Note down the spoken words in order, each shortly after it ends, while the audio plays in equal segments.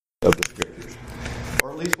of the Scriptures.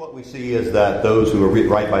 Or at least what we see is that those who are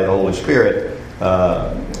right by the Holy Spirit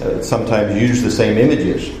sometimes use the same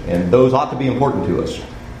images, and those ought to be important to us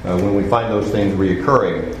when we find those things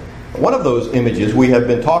reoccurring. One of those images we have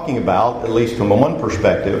been talking about, at least from one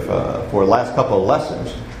perspective, for the last couple of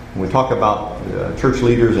lessons. When we talk about church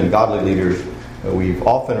leaders and godly leaders, we've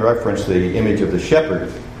often referenced the image of the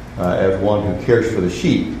shepherd as one who cares for the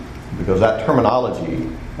sheep, because that terminology,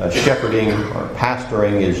 shepherding or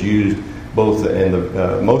pastoring, is used both in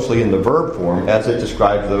the mostly in the verb form as it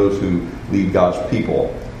describes those who lead God's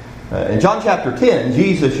people. In John chapter 10,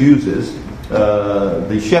 Jesus uses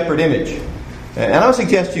the shepherd image. And I would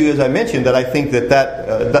suggest to you, as I mentioned, that I think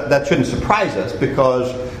that shouldn't surprise us, because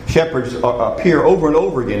shepherds appear over and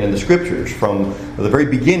over again in the Scriptures. From the very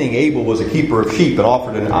beginning, Abel was a keeper of sheep and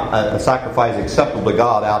offered a sacrifice acceptable to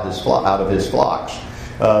God out of his flocks.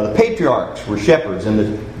 The patriarchs were shepherds, and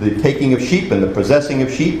the taking of sheep and the possessing of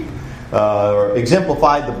sheep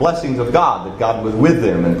exemplified the blessings of God, that God was with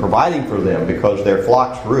them and providing for them because their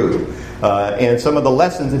flocks grew. And some of the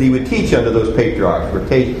lessons that he would teach under those patriarchs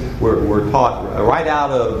were taught right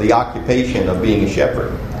out of the occupation of being a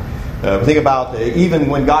shepherd. Think about even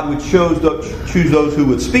when God would choose those who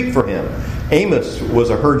would speak for him. Amos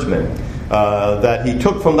was a herdsman. That he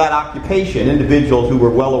took from that occupation individuals who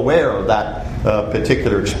were well aware of that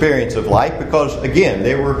particular experience of life, because, again,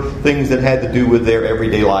 they were things that had to do with their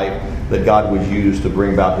everyday life that God would use to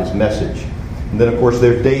bring about his message. And then, of course,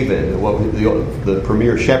 there's David, the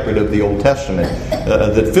premier shepherd of the Old Testament,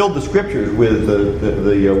 that filled the Scriptures with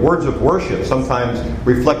the words of worship, sometimes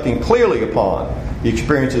reflecting clearly upon the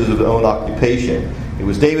experiences of his own occupation. It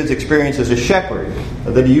was David's experience as a shepherd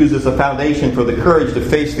that he used as a foundation for the courage to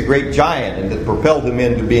face the great giant, and that propelled him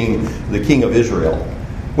into being the king of Israel.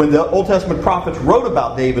 When the Old Testament prophets wrote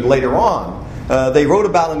about David later on, they wrote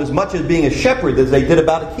about him as much as being a shepherd as they did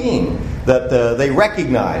about a king. That they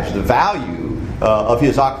recognized the value of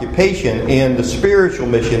his occupation and the spiritual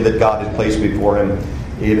mission that God had placed before him,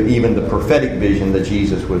 even the prophetic vision that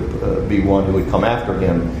Jesus would be one who would come after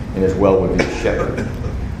him and as well would be a shepherd.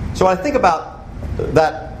 So I think about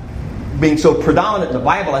that being so predominant in the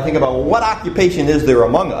Bible. I think about what occupation is there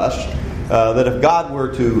among us that if God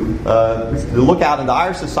were to look out into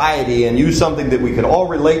our society and use something that we could all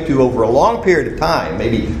relate to over a long period of time,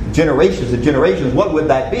 maybe generations and generations, what would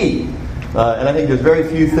that be? And I think there's very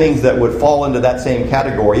few things that would fall into that same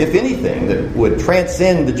category, if anything, that would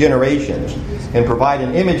transcend the generations and provide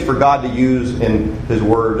an image for God to use in his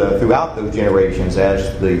word throughout those generations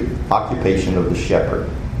as the occupation of the shepherd.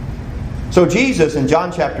 So Jesus, in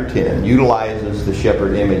John chapter 10, utilizes the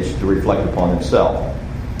shepherd image to reflect upon himself.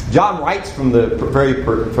 John writes from the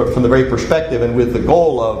very perspective and with the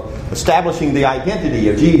goal of establishing the identity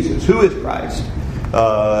of Jesus. Who is Christ?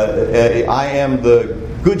 I am the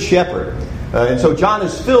good shepherd. And so John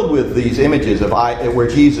is filled with these images of where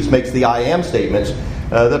Jesus makes the I am statements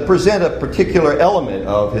that present a particular element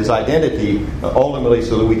of his identity, ultimately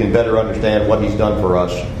so that we can better understand what he's done for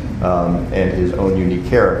us and his own unique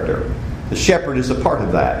character. The shepherd is a part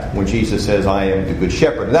of that when Jesus says, I am the good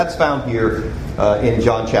shepherd. And that's found here in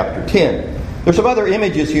John chapter 10. There's some other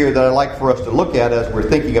images here that I'd like for us to look at as we're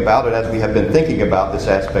thinking about it, as we have been thinking about this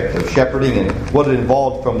aspect of shepherding and what it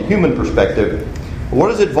involved from the human perspective. What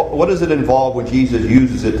does it involve when Jesus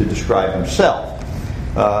uses it to describe himself?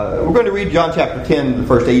 We're going to read John chapter 10, the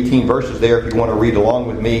first 18 verses there, if you want to read along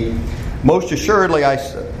with me. Most assuredly,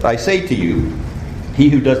 I say to you, he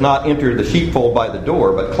who does not enter the sheepfold by the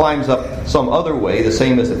door, but climbs up some other way, the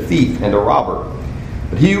same as a thief and a robber.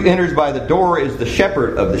 But he who enters by the door is the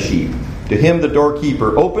shepherd of the sheep. To him the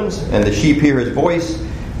doorkeeper opens, and the sheep hear his voice.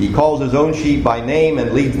 He calls his own sheep by name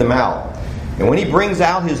and leads them out. And when he brings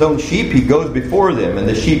out his own sheep, he goes before them, and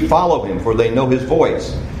the sheep follow him, for they know his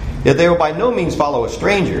voice. Yet they will by no means follow a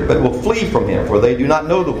stranger, but will flee from him, for they do not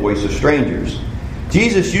know the voice of strangers.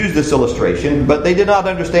 Jesus used this illustration, but they did not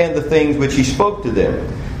understand the things which he spoke to them.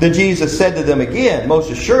 Then Jesus said to them again, Most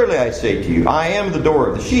assuredly I say to you, I am the door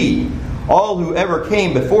of the sheep. All who ever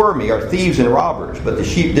came before me are thieves and robbers, but the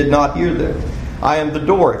sheep did not hear them. I am the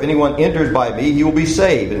door. If anyone enters by me, he will be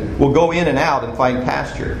saved, and will go in and out and find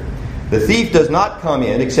pasture. The thief does not come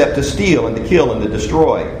in except to steal and to kill and to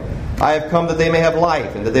destroy. I have come that they may have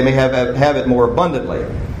life, and that they may have it more abundantly.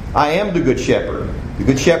 I am the good shepherd. The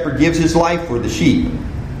good shepherd gives his life for the sheep.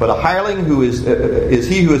 But a hireling is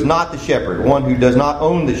he who is not the shepherd, one who does not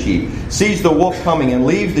own the sheep, sees the wolf coming and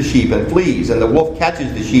leaves the sheep and flees, and the wolf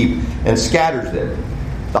catches the sheep and scatters them.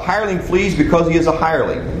 The hireling flees because he is a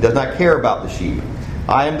hireling. He does not care about the sheep.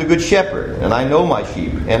 I am the good shepherd, and I know my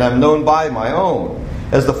sheep, and am known by my own.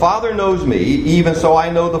 As the Father knows me, even so I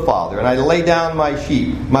know the Father, and I lay down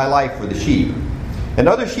my life for the sheep. And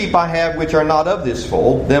other sheep I have which are not of this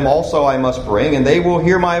fold, them also I must bring, and they will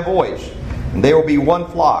hear my voice. And there will be one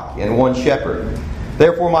flock and one shepherd.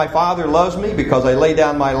 Therefore my Father loves me, because I lay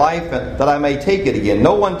down my life that I may take it again.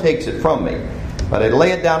 No one takes it from me, but I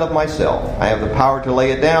lay it down of myself. I have the power to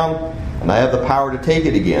lay it down, and I have the power to take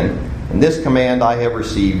it again. And this command I have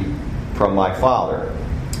received from my Father.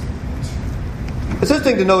 It's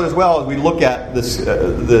interesting to note as well as we look at this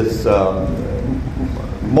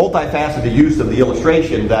multifaceted use of the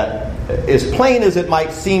illustration that, as plain as it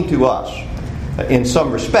might seem to us in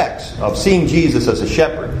some respects, of seeing Jesus as a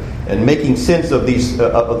shepherd and making sense of these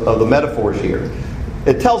of the metaphors here,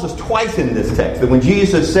 it tells us twice in this text that when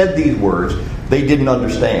Jesus said these words, they didn't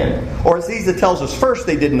understand. Or it's these that tells us first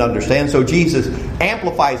they didn't understand, so Jesus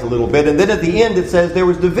amplifies a little bit, and then at the end it says there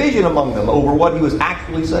was division among them over what he was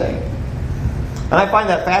actually saying. And I find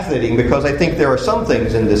that fascinating because I think there are some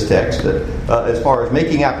things in this text that, as far as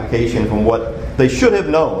making application from what they should have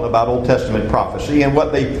known about Old Testament prophecy and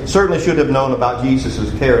what they certainly should have known about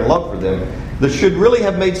Jesus' care and love for them, that should really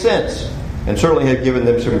have made sense and certainly have given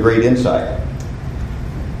them some great insight.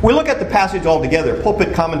 We look at the passage altogether.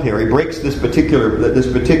 Pulpit Commentary breaks this particular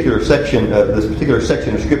section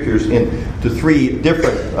of scriptures into three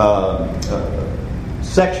different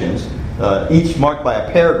sections. Each marked by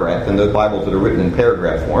a paragraph in those Bibles that are written in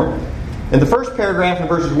paragraph form. In the first paragraph, in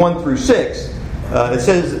verses 1 through 6,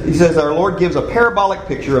 he says, our Lord gives a parabolic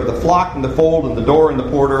picture of the flock and the fold and the door and the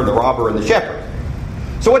porter and the robber and the shepherd.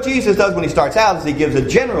 So what Jesus does when he starts out is he gives a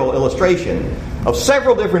general illustration of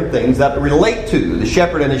several different things that relate to the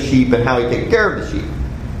shepherd and his sheep and how he takes care of the sheep.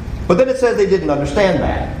 But then it says they didn't understand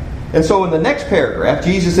that. And so in the next paragraph,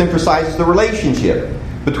 Jesus emphasizes the relationship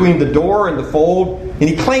between the door and the fold, and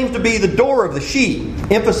he claims to be the door of the sheep,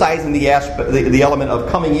 emphasizing the element of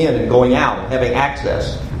coming in and going out and having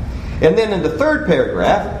access. And then in the third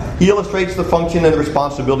paragraph, he illustrates the function and the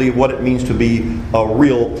responsibility of what it means to be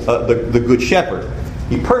the good shepherd.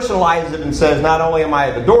 He personalizes it and says, not only am I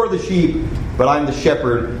at the door of the sheep, but I'm the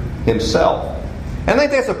shepherd himself. And I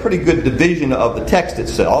think that's a pretty good division of the text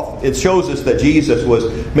itself. It shows us that Jesus was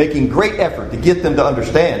making great effort to get them to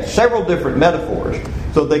understand several different metaphors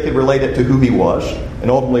so they could relate it to who he was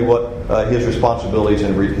and ultimately what his responsibilities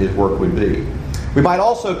and his work would be. We might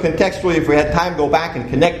also contextually, if we had time, go back and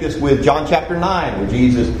connect this with John chapter 9, where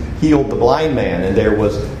Jesus healed the blind man, and there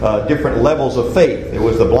was different levels of faith. There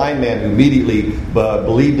was the blind man who immediately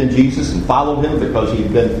believed in Jesus and followed him because he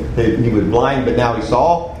was blind, but now he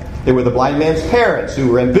saw. There were the blind man's parents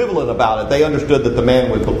who were ambivalent about it. They understood that the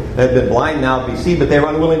man had been blind, now he see, but they were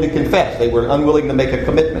unwilling to confess. They were unwilling to make a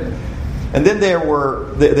commitment. And then there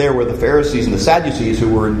were the Pharisees and the Sadducees who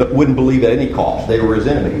wouldn't believe at any cost. They were his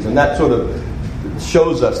enemies. And that sort of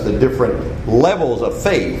shows us the different levels of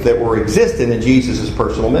faith that were existent in Jesus'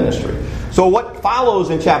 personal ministry. So what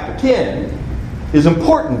follows in chapter 10 is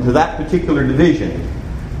important to that particular division.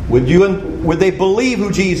 Would they believe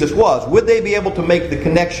who Jesus was? Would they be able to make the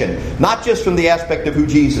connection, not just from the aspect of who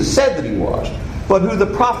Jesus said that he was, but who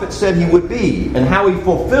the prophet said he would be and how he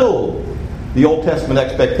fulfilled the Old Testament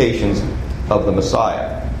expectations of the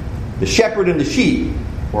Messiah? The shepherd and the sheep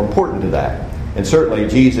were important to that. And certainly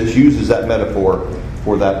Jesus uses that metaphor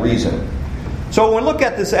for that reason. So when we look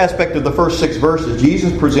at this aspect of the first 6 verses,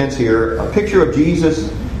 Jesus presents here a picture of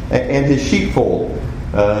Jesus and his sheepfold.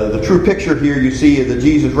 The true picture here you see that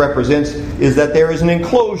Jesus represents is that there is an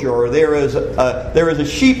enclosure, or there is a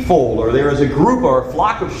sheepfold, or there is a group or a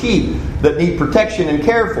flock of sheep that need protection and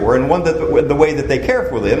care for. And the way that they care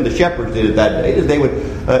for them, the shepherds did it that day, is they would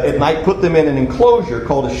at night put them in an enclosure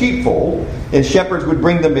called a sheepfold, and shepherds would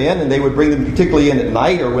bring them in, and they would bring them particularly in at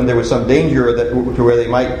night, or when there was some danger to where they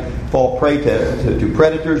might fall prey to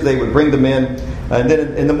predators. They would bring them in, and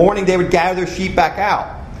then in the morning they would gather sheep back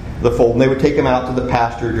out the fold, and they would take them out to the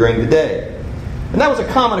pasture during the day. And that was a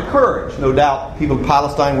common occurrence. No doubt people in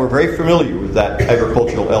Palestine were very familiar with that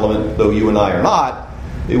agricultural element, though you and I are not.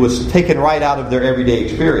 It was taken right out of their everyday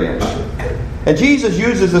experience. And Jesus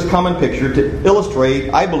uses this common picture to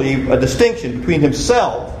illustrate, I believe, a distinction between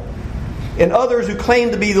himself and others who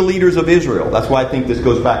claim to be the leaders of Israel. That's why I think this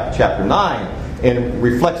goes back to chapter 9 and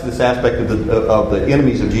reflects this aspect of the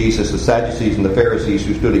enemies of Jesus, the Sadducees and the Pharisees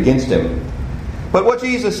who stood against him. But what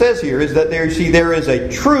Jesus says here is that there is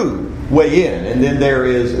a true way in, and then there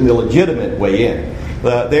is an illegitimate way in.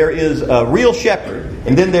 There is a real shepherd,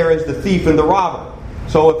 and then there is the thief and the robber.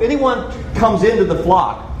 So if anyone comes into the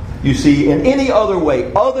flock, you see, in any other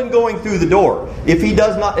way other than going through the door, if he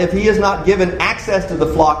is not given access to the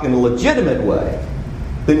flock in a legitimate way,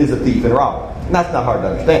 then he's a thief and robber. And that's not hard to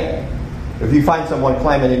understand. If you find someone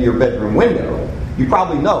climbing in your bedroom window, you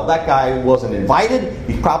probably know that guy wasn't invited.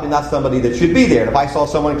 He's probably not somebody that should be there. And if I saw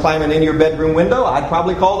someone climbing in your bedroom window, I'd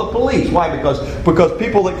probably call the police. Why? Because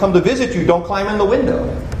people that come to visit you don't climb in the window.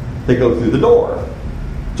 They go through the door.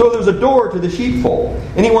 So there's a door to the sheepfold.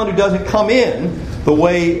 Anyone who doesn't come in the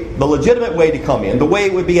legitimate way to come in, the way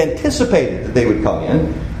it would be anticipated that they would come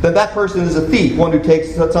in, then that person is a thief, one who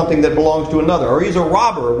takes something that belongs to another. Or he's a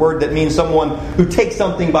robber, a word that means someone who takes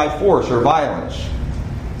something by force or violence.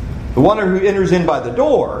 The one who enters in by the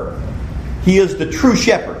door, he is the true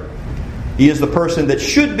shepherd. He is the person that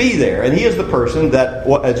should be there, and he is the person that,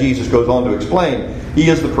 as Jesus goes on to explain, he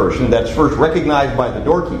is the person that's first recognized by the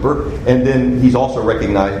doorkeeper, and then he's also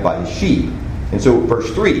recognized by his sheep. And so verse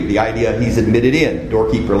 3, the idea he's admitted in. The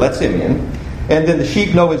doorkeeper lets him in. And then the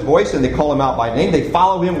sheep know his voice, and they call him out by name. They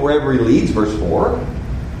follow him wherever he leads, verse 4.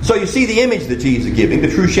 So you see the image that Jesus is giving. The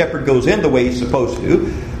true shepherd goes in the way he's supposed to.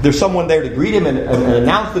 There's someone there to greet him and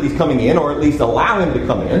announce that he's coming in, or at least allow him to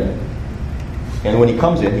come in. And when he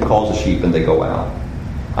comes in, he calls the sheep and they go out.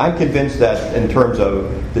 I'm convinced that in terms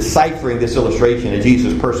of deciphering this illustration of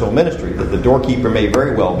Jesus' personal ministry, that the doorkeeper may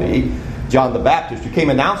very well be John the Baptist, who came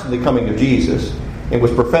announcing the coming of Jesus and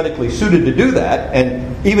was prophetically suited to do that,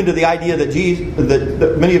 and even to the idea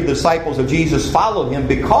that many of the disciples of Jesus followed him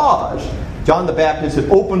because John the Baptist had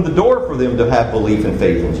opened the door for them to have belief and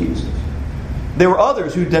faith in Jesus. There were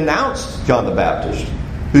others who denounced John the Baptist,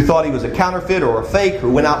 who thought he was a counterfeit or a fake, who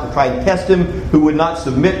went out to try and test him, who would not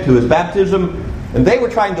submit to his baptism. And they were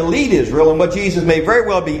trying to lead Israel, and what Jesus may very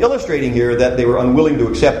well be illustrating here that they were unwilling to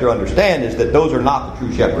accept or understand is that those are not the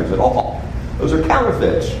true shepherds at all. Those are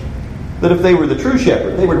counterfeits. That if they were the true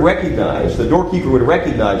shepherd, they would recognize, the doorkeeper would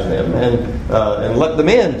recognize them and let them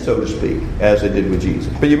in, so to speak, as they did with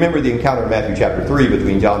Jesus. But you remember the encounter in Matthew chapter 3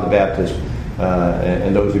 between John the Baptist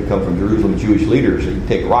and those who come from Jerusalem, Jewish leaders. You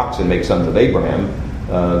take rocks and make sons of Abraham,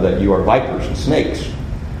 that you are vipers and snakes.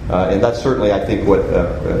 And that's certainly, I think, what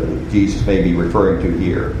Jesus may be referring to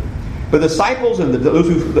here. But the disciples and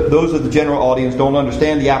those of the general audience don't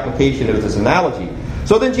understand the application of this analogy.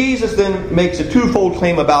 So then Jesus then makes a twofold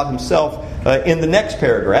claim about himself in the next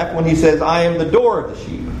paragraph when he says, I am the door of the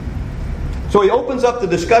sheep. So he opens up the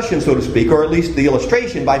discussion, so to speak, or at least the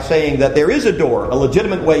illustration, by saying that there is a door, a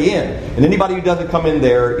legitimate way in, and anybody who doesn't come in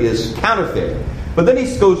there is counterfeit. But then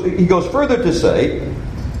he goes further to say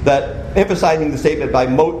that, emphasizing the statement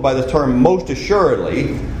by the term most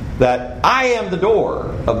assuredly, that I am the door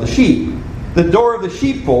of the sheep. The door of the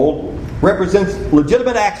sheepfold represents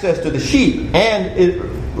legitimate access to the sheep, and it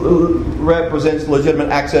represents legitimate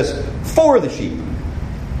access for the sheep.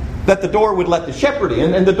 That the door would let the shepherd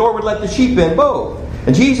in, and the door would let the sheep in both.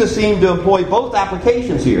 And Jesus seemed to employ both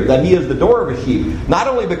applications here, that he is the door of a sheep, not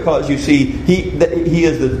only because, you see, he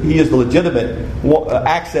is the legitimate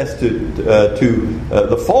access to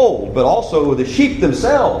the fold, but also the sheep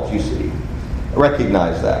themselves, you see,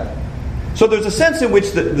 recognize that. So there's a sense in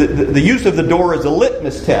which the use of the door is a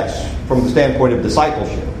litmus test from the standpoint of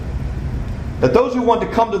discipleship. That those who want to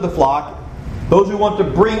come to the flock, those who want to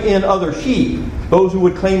bring in other sheep, those who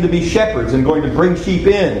would claim to be shepherds and going to bring sheep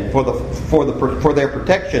in for their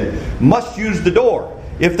protection, must use the door.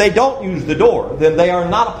 If they don't use the door, then they are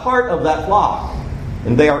not a part of that flock,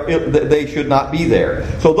 and they should not be there.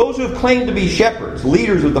 So those who have claimed to be shepherds,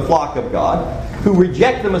 leaders of the flock of God, who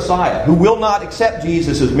reject the Messiah, who will not accept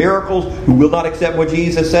Jesus' miracles, who will not accept what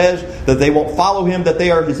Jesus says, that they won't follow him, that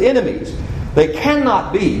they are his enemies, they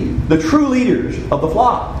cannot be the true leaders of the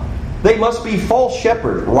flock. They must be false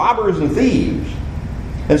shepherds, robbers and thieves.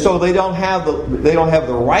 And so they don't have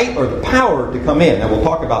the right or the power to come in. And we'll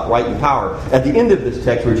talk about right and power at the end of this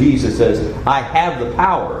text where Jesus says, I have the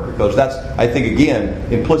power, because that's, I think,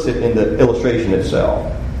 again, implicit in the illustration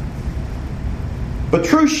itself. But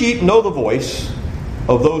true sheep know the voice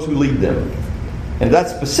of those who lead them. And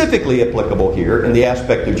that's specifically applicable here in the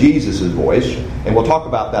aspect of Jesus' voice. And we'll talk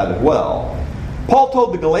about that as well. Paul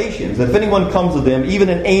told the Galatians that if anyone comes to them, even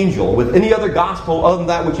an angel, with any other gospel other than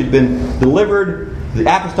that which had been delivered, the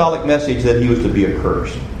apostolic message, that he was to be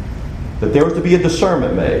accursed. That there was to be a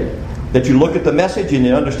discernment made. That you look at the message and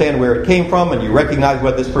you understand where it came from, and you recognize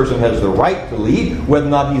whether this person has the right to lead, whether or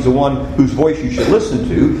not he's the one whose voice you should listen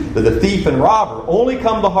to, that the thief and robber only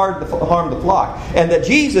come to harm the flock. And that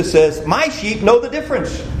Jesus says, my sheep know the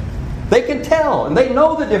difference. They can tell, and they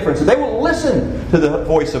know the difference. They will listen to the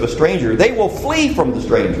voice of a stranger. They will flee from the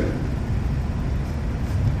stranger.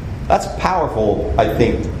 That's powerful, I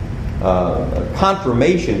think,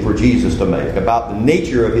 confirmation for Jesus to make about the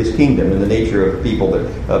nature of his kingdom and the nature of people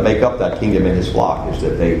that make up that kingdom in his flock, is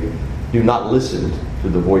that they do not listen to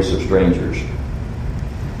the voice of strangers.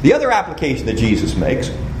 The other application that Jesus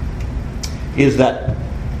makes is that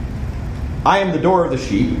I am the door of the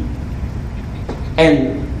sheep,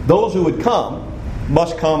 and those who would come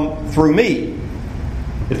must come through me.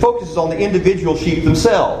 It focuses on the individual sheep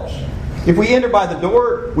themselves. If we enter by the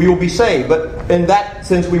door, we will be saved. But in that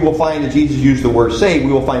sense, we will find that Jesus used the word saved.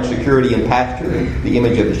 We will find security in pasture, in the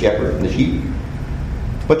image of the shepherd and the sheep.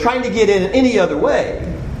 But trying to get in any other way,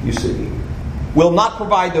 you see, will not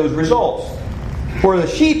provide those results. For the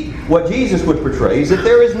sheep, what Jesus would portray is that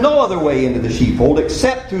there is no other way into the sheepfold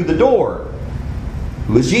except through the door,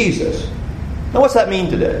 who is Jesus. Now, what's that mean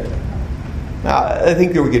today? Now, I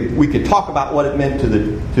think we could talk about what it meant to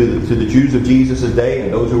the Jews of Jesus' day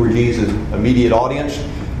and those who were Jesus' immediate audience.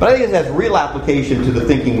 But I think it has real application to the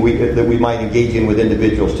thinking that we might engage in with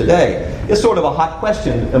individuals today. It's sort of a hot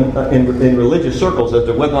question in religious circles as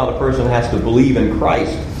to whether or not a person has to believe in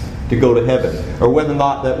Christ to go to heaven, or whether or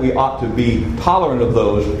not that we ought to be tolerant of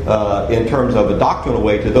those in terms of a doctrinal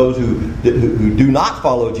way to those who do not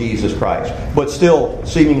follow Jesus Christ, but still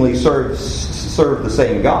seemingly serve the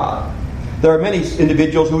same God. There are many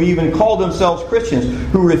individuals who even call themselves Christians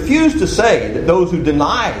who refuse to say that those who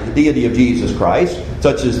deny the deity of Jesus Christ,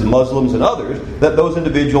 such as the Muslims and others, that those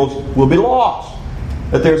individuals will be lost.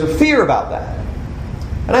 That there's a fear about that.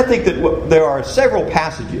 And I think that there are several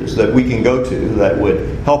passages that we can go to that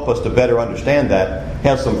would help us to better understand that,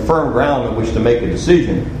 have some firm ground on which to make a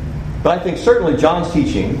decision. But I think certainly John's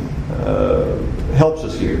teaching helps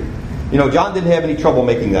us here. You know, John didn't have any trouble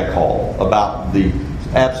making that call about the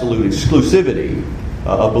absolute exclusivity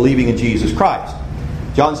of believing in Jesus Christ.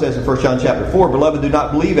 John says in 1 John chapter 4, "Beloved, do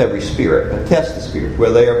not believe every spirit, but test the spirits,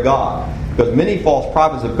 whether they are of God. Because many false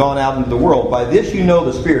prophets have gone out into the world. By this you know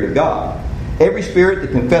the Spirit of God. Every spirit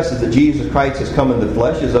that confesses that Jesus Christ has come in the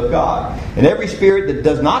flesh is of God. And every spirit that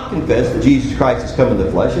does not confess that Jesus Christ has come in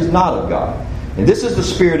the flesh is not of God. And this is the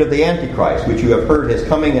spirit of the Antichrist, which you have heard is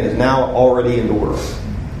coming and is now already in the world."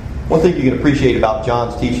 One thing you can appreciate about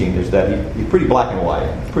John's teaching is that he's pretty black and white,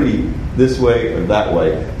 pretty this way or that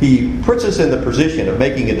way. He puts us in the position of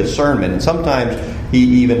making a discernment, and sometimes he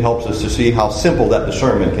even helps us to see how simple that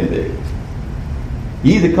discernment can be.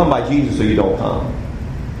 You either come by Jesus or you don't come.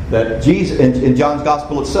 That Jesus, in John's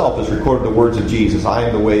Gospel itself, is recorded the words of Jesus, "I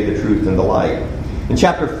am the way, the truth, and the light." In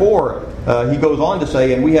chapter 4, he goes on to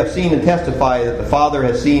say, "And we have seen and testify that the Father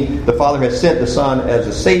has sent the Son as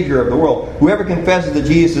the Savior of the world. Whoever confesses that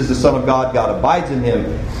Jesus is the Son of God, God abides in him,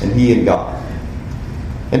 and he in God."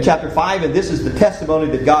 In chapter 5, "And this is the testimony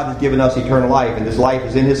that God has given us eternal life, and this life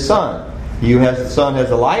is in his Son. He who has the Son has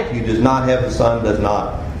the life. He who does not have the Son does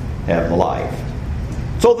not have the life."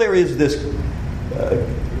 So there is this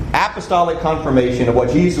apostolic confirmation of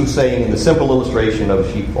what Jesus was saying in the simple illustration of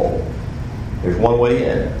a sheepfold. There's one way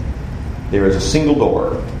in. There is a single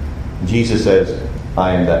door. Jesus says,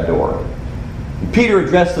 "I am that door." And Peter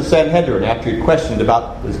addressed the Sanhedrin after he questioned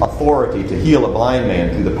about his authority to heal a blind man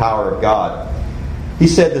through the power of God. He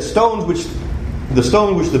said, the stone which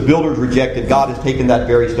the builders rejected, God has taken that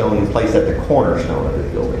very stone and placed at the cornerstone of his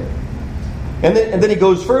building. And then he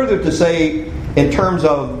goes further to say, in terms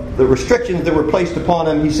of the restrictions that were placed upon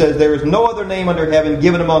him, he says, "There is no other name under heaven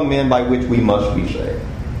given among men by which we must be saved."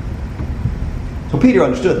 So Peter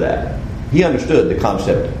understood that. He understood the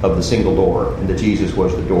concept of the single door, and that Jesus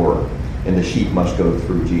was the door, and the sheep must go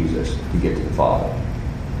through Jesus to get to the Father.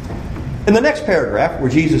 In the next paragraph, where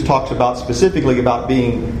Jesus talks about specifically about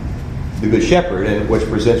being the Good Shepherd, and which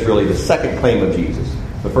presents really the second claim of Jesus.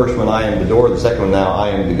 The first one, "I am the door." The second one, "Now I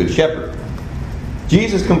am the Good Shepherd."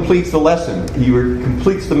 Jesus completes the lesson. He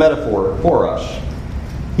completes the metaphor for us.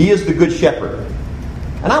 He is the Good Shepherd.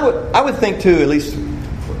 And I would think too, at least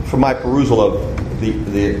from my perusal of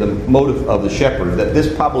the motive of the shepherd, that this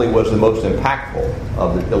probably was the most impactful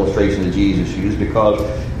of the illustration that Jesus used, because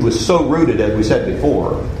it was so rooted, as we said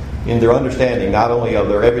before, in their understanding not only of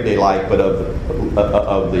their everyday life, but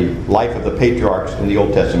of the life of the patriarchs in the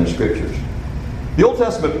Old Testament Scriptures. The Old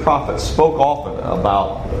Testament prophets spoke often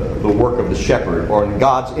about the work of the shepherd, or in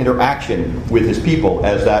God's interaction with his people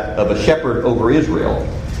as that of a shepherd over Israel.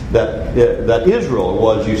 That Israel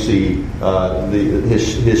was, you see,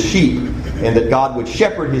 his sheep, and that God would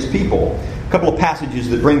shepherd his people. A couple of passages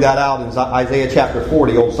that bring that out in Isaiah chapter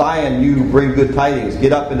 40. "O Zion, you bring good tidings.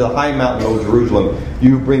 Get up into the high mountain, O Jerusalem.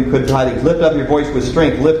 You bring good tidings. Lift up your voice with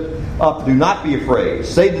strength. Lift up, do not be afraid.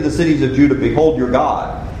 Say to the cities of Judah, behold your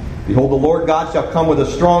God. Behold, the Lord God shall come with a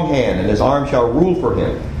strong hand, and his arm shall rule for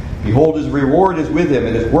him. Behold, his reward is with him,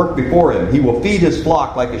 and his work before him. He will feed his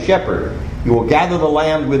flock like a shepherd. He will gather the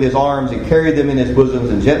lambs with his arms and carry them in his bosoms,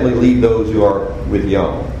 and gently lead those who are with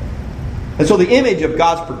young." And so the image of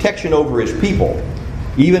God's protection over his people,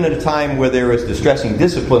 even at a time where there is distressing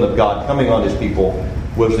discipline of God coming on his people,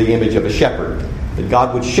 was the image of a shepherd. That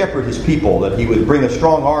God would shepherd his people, that he would bring a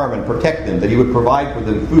strong arm and protect them, that he would provide for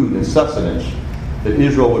them food and sustenance, that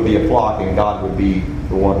Israel would be a flock and God would be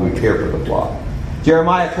the one who would care for the flock.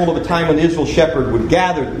 Jeremiah told of a time when Israel's shepherd would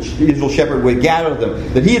gather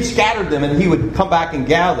them, that he had scattered them and he would come back and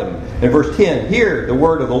gather them. In verse 10, hear the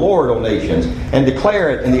word of the Lord, O nations, and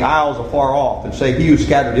declare it in the isles afar off, and say, he who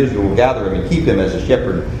scattered Israel will gather him and keep him as a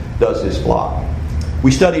shepherd does his flock.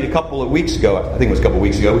 We studied a couple of weeks ago, I think it was a couple of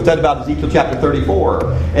weeks ago, we studied about Ezekiel chapter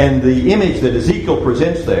 34 and the image that Ezekiel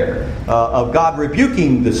presents there of God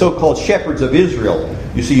rebuking the so-called shepherds of Israel,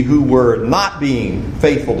 you see, who were not being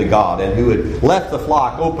faithful to God and who had left the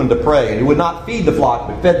flock open to prey and who would not feed the flock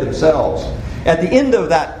but fed themselves. At the end of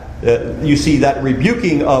that, you see that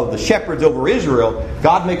rebuking of the shepherds over Israel,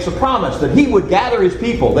 God makes a promise that he would gather his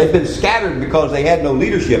people. They'd been scattered because they had no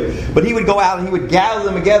leadership. But he would go out and he would gather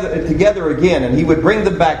them together again, and he would bring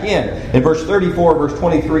them back in. In verse 34, verse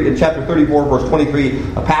 23, in chapter 34, verse 23,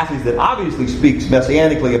 a passage that obviously speaks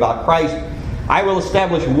messianically about Christ, I will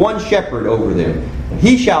establish one shepherd over them, and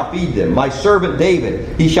he shall feed them. My servant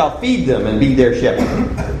David, he shall feed them and be their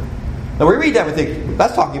shepherd. Now we read that and we think,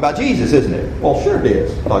 that's talking about Jesus, isn't it? Well, sure it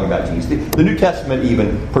is talking about Jesus. The New Testament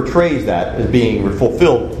even portrays that as being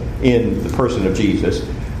fulfilled in the person of Jesus.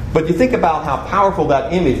 But you think about how powerful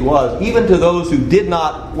that image was, even to those who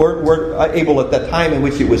weren't able at that time in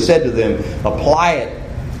which it was said to them, apply it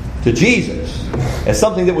to Jesus as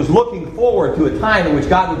something that was looking forward to a time in which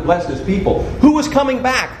God would bless his people. Who was coming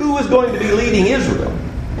back? Who was going to be leading Israel?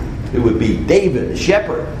 It would be David, the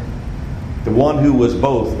shepherd, the one who was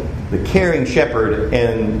both the caring shepherd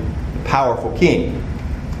and powerful king.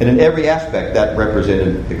 And in every aspect that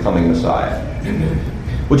represented the coming Messiah.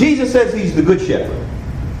 Well, Jesus says he's the good shepherd.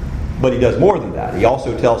 But he does more than that. He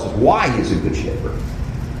also tells us why he's a good shepherd.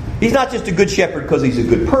 He's not just a good shepherd because he's a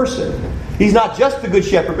good person. He's not just a good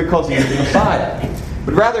shepherd because he's the Messiah.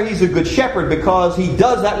 But rather he's a good shepherd because he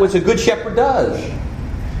does that which a good shepherd does.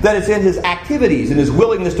 That it's in his activities and his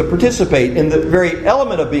willingness to participate in the very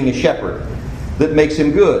element of being a shepherd that makes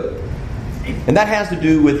him good. And that has to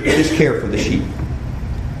do with his care for the sheep.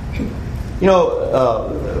 You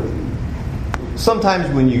know,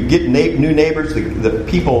 sometimes when you get new neighbors, the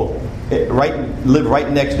people live right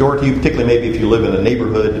next door to you, particularly maybe if you live in a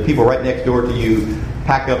neighborhood, the people right next door to you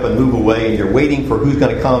pack up and move away, and you're waiting for who's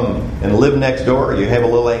going to come and live next door. You have a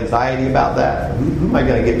little anxiety about that. Who am I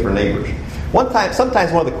going to get for neighbors?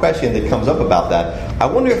 Sometimes one of the questions that comes up about that, I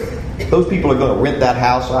wonder if those people are going to rent that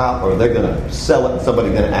house out or they're going to sell it and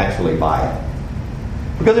somebody's going to actually buy it.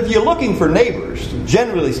 Because if you're looking for neighbors,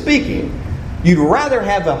 generally speaking, you'd rather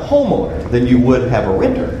have a homeowner than you would have a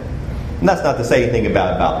renter. And that's not to say anything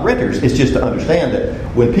about renters. It's just to understand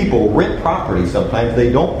that when people rent property, sometimes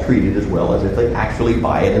they don't treat it as well as if they actually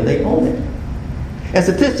buy it and they own it. And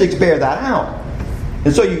statistics bear that out.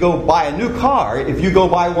 And so you go buy a new car. If you go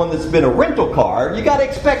buy one that's been a rental car, you got to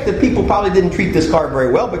expect that people probably didn't treat this car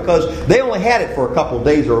very well because they only had it for a couple of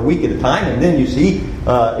days or a week at a time, and then you see,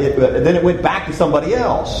 then it went back to somebody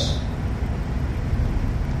else.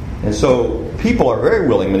 And so people are very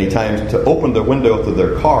willing many times to open the window of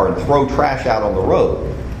their car and throw trash out on the road.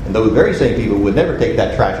 And those very same people would never take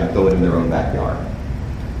that trash and throw it in their own backyard.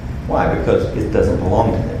 Why? Because it doesn't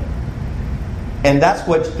belong to them. And that's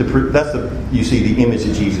you see the image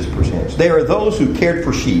that Jesus presents. They are those who cared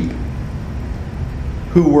for sheep,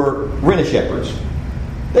 who were rent-a-shepherds.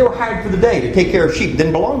 They were hired for the day to take care of sheep. It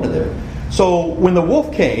didn't belong to them. So when the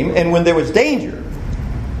wolf came and when there was danger,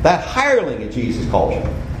 that hireling, as Jesus calls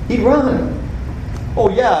him, he'd run. Oh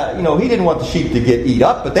yeah, he didn't want the sheep to get eat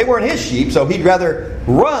up, but they weren't his sheep, so he'd rather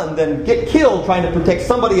run than get killed trying to protect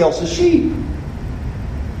somebody else's sheep.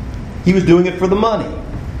 He was doing it for the money.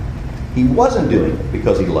 He wasn't doing it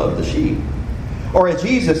because he loved the sheep. Or as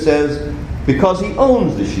Jesus says, because he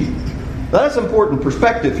owns the sheep. Now that's important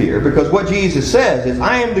perspective here, because what Jesus says is,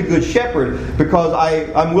 I am the good shepherd because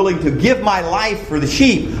I'm willing to give my life for the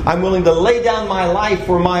sheep. I'm willing to lay down my life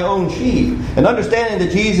for my own sheep. And understanding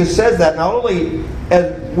that Jesus says that, not only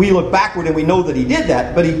as we look backward and we know that he did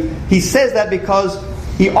that, but he says that because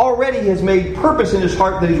he already has made purpose in his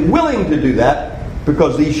heart that he's willing to do that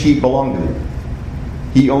because these sheep belong to him.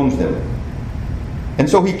 He owns them. And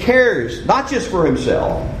so he cares not just for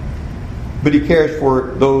himself, but he cares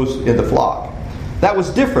for those in the flock. That was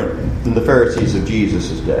different than the Pharisees of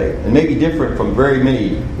Jesus' day, and maybe different from very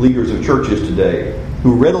many leaders of churches today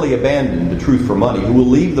who readily abandon the truth for money, who will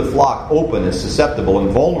leave the flock open and susceptible and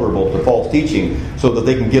vulnerable to false teaching so that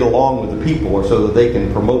they can get along with the people or so that they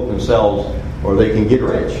can promote themselves or they can get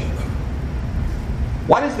rich.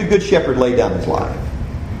 Why does the Good Shepherd lay down his life?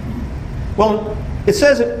 Well, it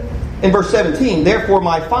says it in verse 17, therefore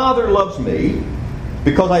my Father loves me,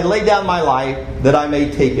 because I lay down my life that I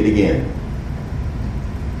may take it again.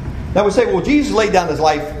 Now we say, well, Jesus laid down his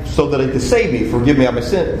life so that he could save me, forgive me of my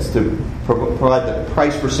sins, to provide the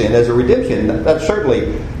price for sin as a redemption. That's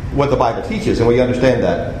certainly what the Bible teaches, and we understand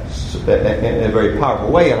that in a very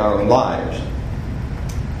powerful way in our own lives.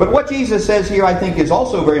 But what Jesus says here, I think, is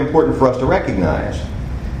also very important for us to recognize.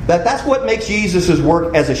 That's what makes Jesus'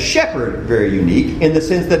 work as a shepherd very unique, in the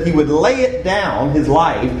sense that he would lay it down, his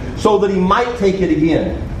life, so that he might take it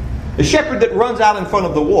again. The shepherd that runs out in front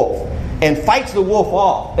of the wolf and fights the wolf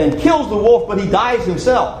off and kills the wolf, but he dies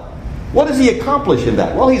himself. What does he accomplish in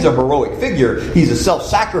that? Well, he's a heroic figure. He's a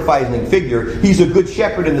self-sacrificing figure. He's a good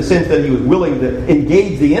shepherd in the sense that he was willing to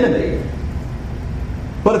engage the enemy.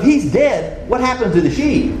 But if he's dead, what happens to the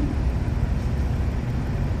sheep?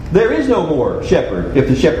 There is no more shepherd if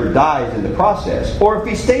the shepherd dies in the process, or if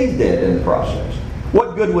he stays dead in the process.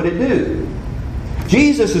 What good would it do?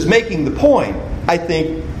 Jesus is making the point, I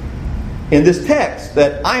think, in this text,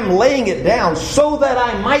 that I'm laying it down so that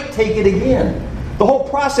I might take it again. The whole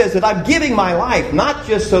process that I'm giving my life, not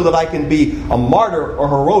just so that I can be a martyr or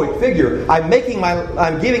heroic figure. I'm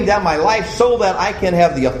giving down my life so that I can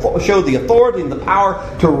have show the authority and the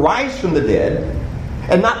power to rise from the dead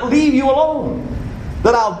and not leave you alone.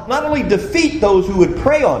 That I'll not only defeat those who would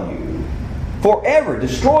prey on you forever,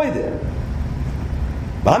 destroy them,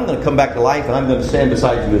 but I'm going to come back to life and I'm going to stand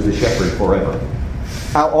beside you as the shepherd forever.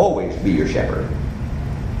 I'll always be your shepherd.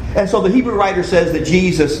 And so the Hebrew writer says that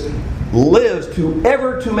Jesus lives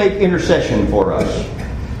to make intercession for us.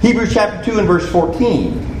 Hebrews chapter 2 and verse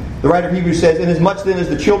 14. The writer of Hebrews says, inasmuch then as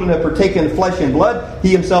the children have partaken of flesh and blood,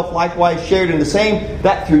 he himself likewise shared in the same,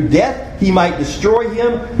 that through death he might destroy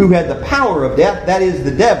him who had the power of death, that is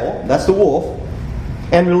the devil, that's the wolf,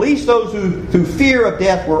 and release those who through fear of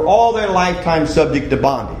death were all their lifetime subject to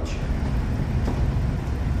bondage.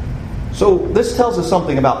 So this tells us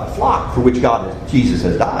something about the flock for which Jesus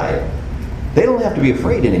has died. They don't have to be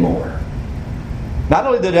afraid anymore. Not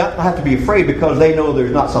only do they not have to be afraid because they know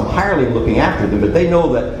there's not some hireling looking after them, but they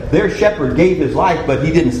know that their shepherd gave his life, but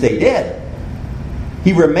he didn't stay dead.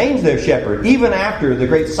 He remains their shepherd even after the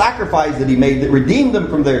great sacrifice that he made that redeemed them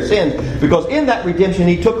from their sins, because in that redemption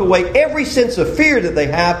he took away every sense of fear that they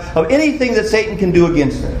have of anything that Satan can do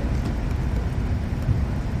against them.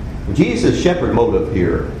 Jesus' shepherd motive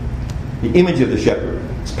here, the image of the shepherd,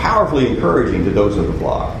 is powerfully encouraging to those of the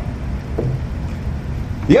flock.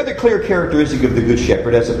 The other clear characteristic of the good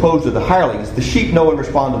shepherd, as opposed to the hireling, is the sheep know and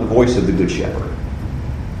respond to the voice of the good shepherd.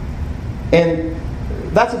 And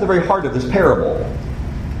that's at the very heart of this parable.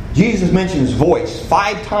 Jesus mentions voice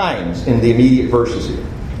 5 times in the immediate verses here.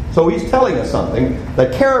 So he's telling us something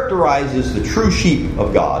that characterizes the true sheep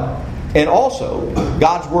of God, and also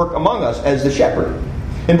God's work among us as the shepherd.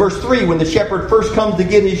 In verse 3, when the shepherd first comes to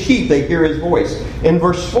get his sheep, they hear his voice. In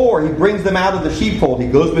verse 4, he brings them out of the sheepfold. He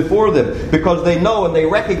goes before them because they know and they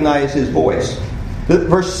recognize his voice.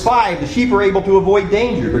 Verse 5, the sheep are able to avoid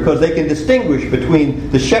danger because they can distinguish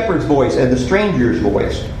between the shepherd's voice and the stranger's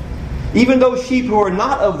voice. Even those sheep who are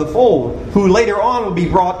not of the fold, who later on will be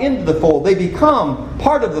brought into the fold, they become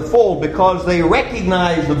part of the fold because they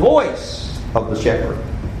recognize the voice of the shepherd.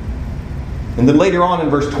 And then later on in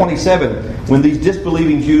verse 27, when these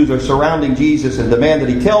disbelieving Jews are surrounding Jesus and demand that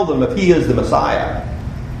he tell them if he is the Messiah,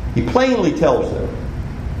 he plainly tells them,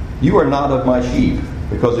 you are not of my sheep,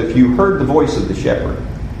 because if you heard the voice of the shepherd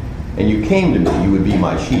and you came to me, you would be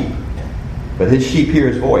my sheep. But his sheep hear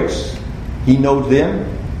his voice. He knows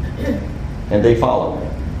them and they follow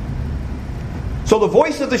him. So the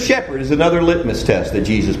voice of the shepherd is another litmus test that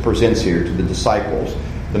Jesus presents here to the disciples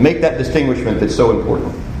to make that distinguishment that's so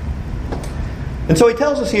important. And so he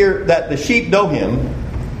tells us here that the sheep know him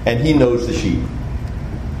and he knows the sheep.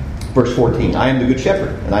 Verse 14, I am the good shepherd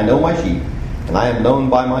and I know my sheep and I am known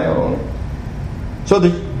by my own. So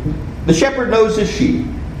the shepherd knows his sheep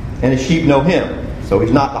and his sheep know him. So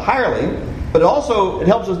he's not the hireling, but also it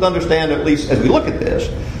helps us to understand, at least as we look at this,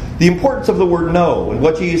 the importance of the word know and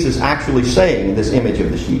what Jesus is actually saying in this image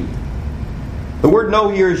of the sheep. The word know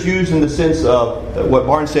here is used in the sense of what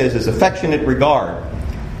Barnes says is affectionate regard.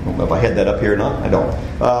 I don't know if I had that up here or not. I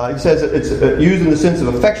don't. He says it's used in the sense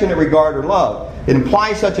of affectionate regard or love. It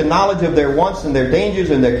implies such a knowledge of their wants and their dangers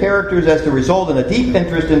and their characters as to result in a deep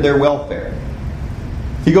interest in their welfare.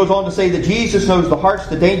 He goes on to say that Jesus knows the hearts,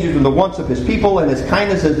 the dangers, and the wants of his people, and his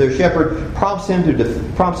kindness as their shepherd prompts him to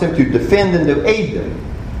defend and to aid them.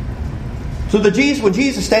 So when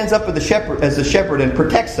Jesus stands up as the shepherd and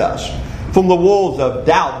protects us from the wolves of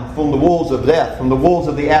doubt, and from the wolves of death, from the wolves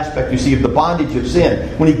of the aspect, you see, of the bondage of sin,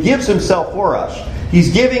 when he gives himself for us,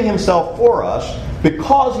 he's giving himself for us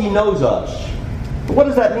because He knows us. But what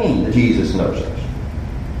does that mean, that Jesus knows us?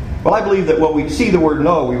 Well, I believe that when we see the word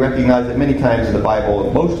know, we recognize that many times in the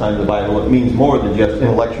Bible, most times in the Bible, it means more than just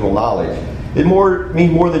intellectual knowledge. It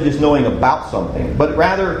means more than just knowing about something. But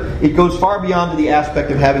rather, it goes far beyond the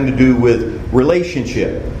aspect of having to do with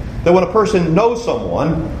relationship. That when a person knows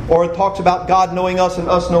someone, or talks about God knowing us and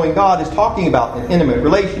us knowing God, is talking about an intimate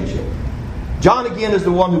relationship. John, again, is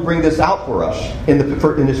the one who brings this out for us in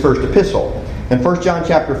his first epistle. In 1 John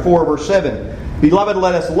chapter 4, verse 7, Beloved,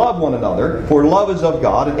 let us love one another, for love is of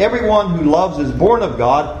God, and everyone who loves is born of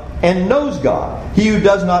God and knows God. He who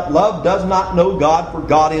does not love does not know God, for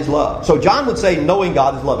God is love. So John would say knowing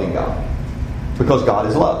God is loving God, because God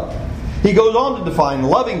is love. He goes on to define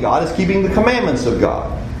loving God as keeping the commandments of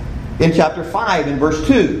God. In chapter 5, in verse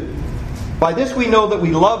 2, By this we know that we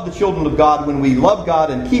love the children of God when we love God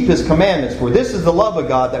and keep His commandments. For this is the love of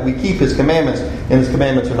God, that we keep His commandments, and His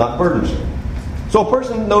commandments are not burdensome. So a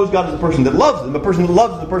person knows God as a person that loves Him. A person that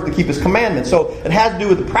loves is a person that keeps His commandments. So it has to do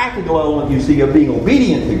with the practical element, you see, of being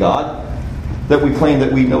obedient to God, that we claim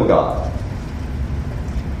that we know God.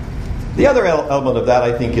 The other element of that,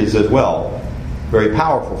 I think, is as well very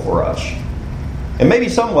powerful for us, and maybe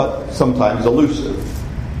somewhat sometimes elusive.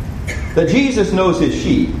 That Jesus knows His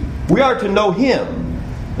sheep. We are to know Him,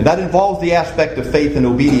 and that involves the aspect of faith and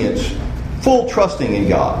obedience, full trusting in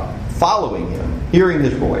God, following Him, hearing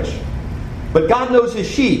His voice. But God knows His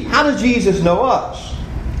sheep. How does Jesus know us?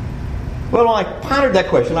 Well, when I pondered that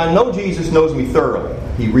question, I know Jesus knows me thoroughly.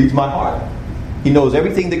 He reads my heart. He knows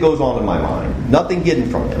everything that goes on in my mind. Nothing hidden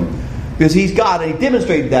from Him. Because He's God, and He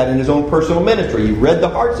demonstrated that in His own personal ministry. He read the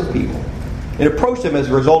hearts of people and approached them as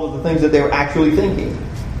a result of the things that they were actually thinking.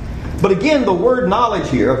 But again, the word knowledge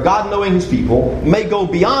here of God knowing His people may go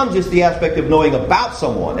beyond just the aspect of knowing about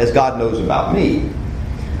someone as God knows about me.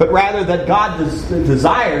 But rather that God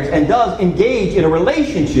desires and does engage in a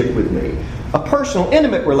relationship with me. A personal,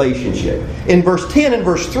 intimate relationship. In verse 10 and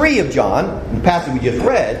verse 3 of John, the passage we just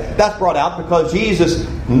read, that's brought out because Jesus,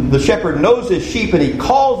 the shepherd, knows His sheep and He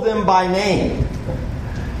calls them by name.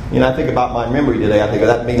 You know, I think about my memory today. I think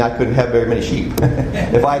that means I couldn't have very many sheep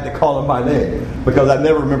if I had to call them by name, because I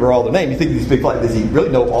never remember all the names. You think these big, does He really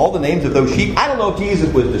know all the names of those sheep? I don't know if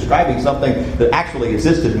Jesus was describing something that actually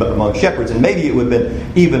existed among shepherds, and maybe it would have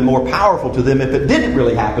been even more powerful to them if it didn't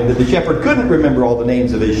really happen, that the shepherd couldn't remember all the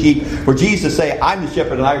names of his sheep, for Jesus say, I'm the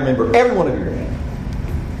shepherd and I remember every one of your names.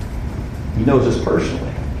 He knows us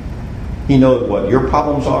personally. He knows what your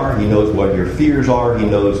problems are. He knows what your fears are. He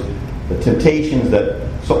knows the temptations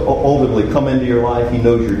that so ultimately come into your life. He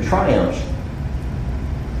knows your triumphs.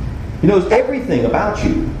 He knows everything about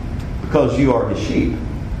you because you are His sheep.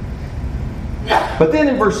 But then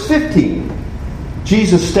in verse 15,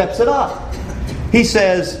 Jesus steps it up. He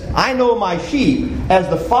says, I know my sheep as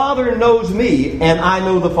the Father knows me, and I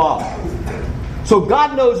know the Father. So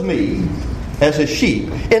God knows me as His sheep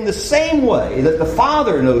in the same way that the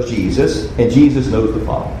Father knows Jesus, and Jesus knows the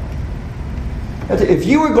Father. If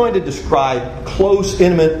you were going to describe close,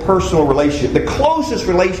 intimate, personal relationship, the closest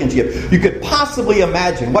relationship you could possibly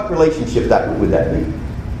imagine, what relationship would that be?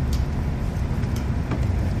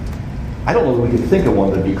 I don't know that we could think of one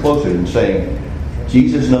that would be closer than saying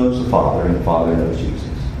Jesus knows the Father and the Father knows Jesus.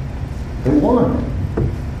 They're one.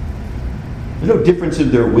 There's no difference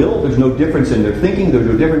in their will. There's no difference in their thinking. There's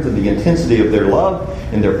no difference in the intensity of their love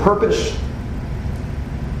and their purpose.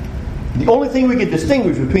 The only thing we can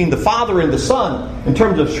distinguish between the Father and the Son in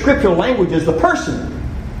terms of scriptural language is the person.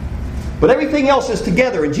 But everything else is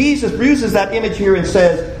together. And Jesus uses that image here and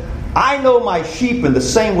says, I know my sheep in the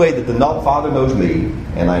same way that the Father knows me,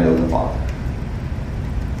 and I know the Father.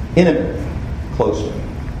 Intimately, closely.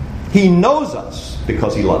 He knows us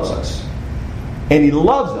because He loves us. And He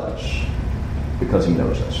loves us because He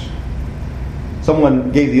knows us.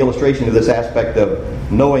 Someone gave the illustration of this aspect of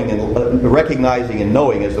knowing and recognizing and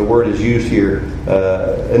knowing, as the word is used here,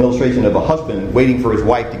 an illustration of a husband waiting for his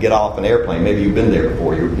wife to get off an airplane. Maybe you've been there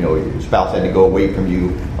before. Your spouse had to go away from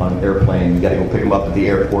you on an airplane. You got to go pick them up at the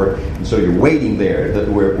airport, and so you're waiting there,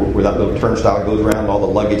 where that little turnstile goes around, all the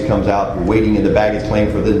luggage comes out. You're waiting in the baggage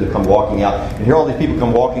claim for them to come walking out, and here all these people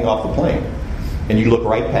come walking off the plane, and you look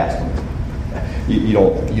right past them. You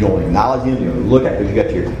don't acknowledge them. You don't look at them.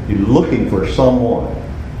 You're looking for someone.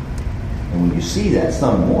 And when you see that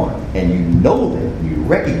someone, and you know them, you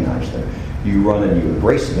recognize them, you run and you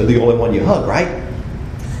embrace them. They're the only one you hug, right?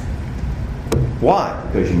 Why?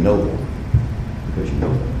 Because you know them. Because you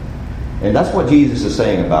know them. And that's what Jesus is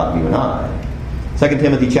saying about you and I. 2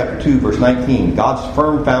 Timothy chapter 2, verse 19, God's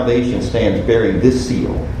firm foundation stands bearing this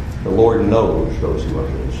seal. The Lord knows those who are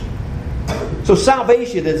His. So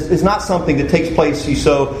salvation is not something that takes place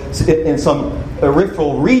in some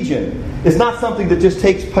peripheral region. It's not something that just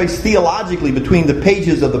takes place theologically between the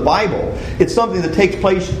pages of the Bible. It's something that takes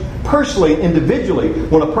place personally and individually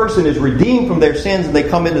when a person is redeemed from their sins and they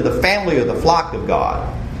come into the family or the flock of God.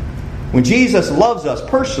 When Jesus loves us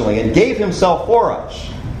personally and gave himself for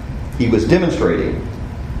us, he was demonstrating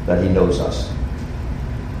that he knows us.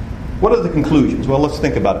 What are the conclusions? Well, let's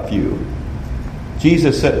think about a few.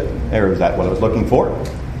 Jesus said, is that what I was looking for?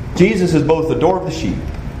 Jesus is both the door of the sheep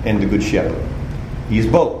and the good shepherd. He is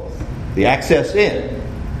both the access in,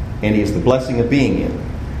 and he is the blessing of being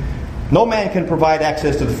in. No man can provide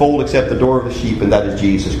access to the fold except the door of the sheep, and that is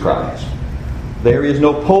Jesus Christ. There is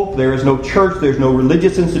no pope, there is no church, there's no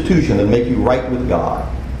religious institution that make you right with God,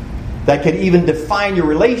 that can even define your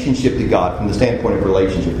relationship to God from the standpoint of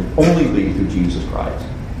relationship. It can only be through Jesus Christ.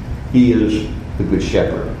 He is the good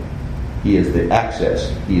shepherd. He is the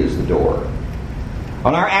access. He is the door.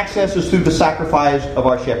 And our access is through the sacrifice of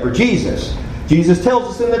our shepherd, Jesus. Jesus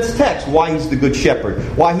tells us in this text why he's the good shepherd,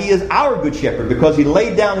 why he is our good shepherd, because he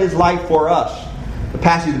laid down his life for us. The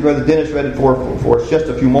passage that Brother Dennis read for us just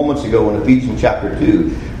a few moments ago in Ephesians chapter 2.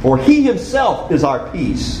 For he himself is our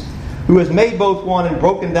peace, who has made both one and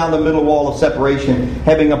broken down the middle wall of separation,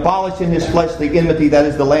 having abolished in his flesh the enmity, that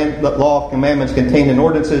is the law of commandments contained in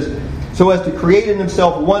ordinances, so as to create in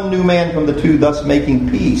himself one new man from the two, thus making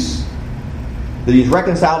peace. That he has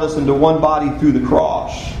reconciled us into one body through the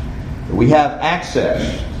cross. That we have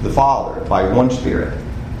access to the Father by one Spirit.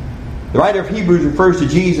 The writer of Hebrews refers to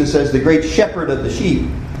Jesus as the great shepherd of the sheep,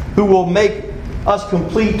 who will make us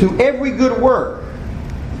complete to every good work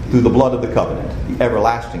through the blood of the covenant, the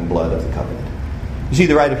everlasting blood of the covenant. You see,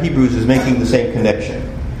 the writer of Hebrews is making the same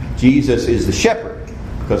connection. Jesus is the shepherd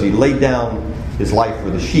because he laid down his life for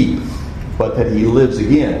the sheep, but that he lives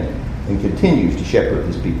again and continues to shepherd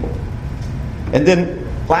his people. And then,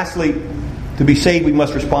 lastly, to be saved, we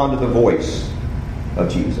must respond to the voice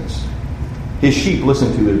of Jesus. His sheep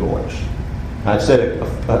listen to his voice. I've said it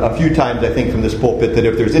a few times, I think, from this pulpit, that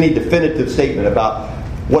if there's any definitive statement about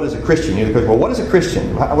what is a Christian, you know, well, what is a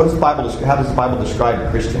Christian? How does the Bible describe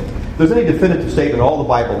a Christian? If there's any definitive statement in all the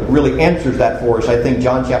Bible that really answers that for us, I think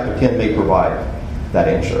John chapter 10 may provide that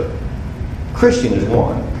answer. Christian is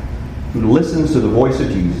one who listens to the voice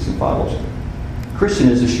of Jesus and follows him. Christian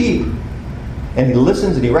is a sheep, and he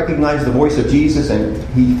listens and he recognizes the voice of Jesus, and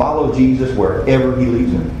he follows Jesus wherever he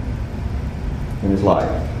leads him in his life.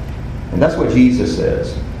 And that's what Jesus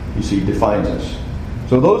says. You see, defines us.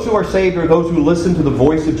 So those who are saved are those who listen to the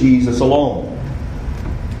voice of Jesus alone.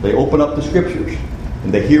 They open up the Scriptures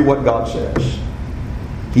and they hear what God says.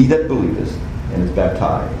 He that believeth and is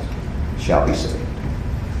baptized shall be saved.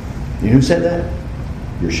 You know who said that?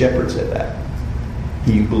 Your shepherd said that.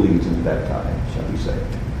 He who believes and is baptized shall be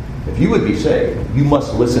saved. If you would be saved, you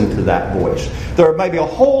must listen to that voice. There may be a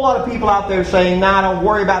whole lot of people out there saying, nah, don't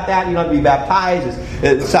worry about that. You don't have to be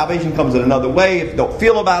baptized. Salvation comes in another way. If you don't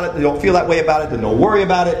feel about it, they don't feel that way about it, then don't worry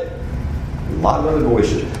about it. A lot of other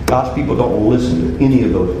voices. God's people don't listen to any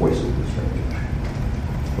of those voices of the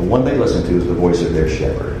strangers. The one they listen to is the voice of their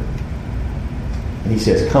shepherd. And he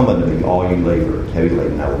says, come unto me, all you labor, heavy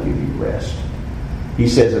laden, and I will give you rest. He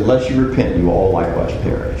says, unless you repent, you will all likewise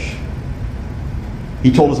perish.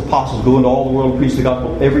 He told his apostles, go into all the world and preach the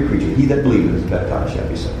gospel to every creature. He that believeth and is baptized shall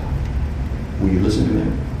be saved. Will you listen to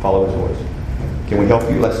him? Follow his voice. Can we help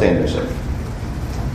you? Let's stand and sing.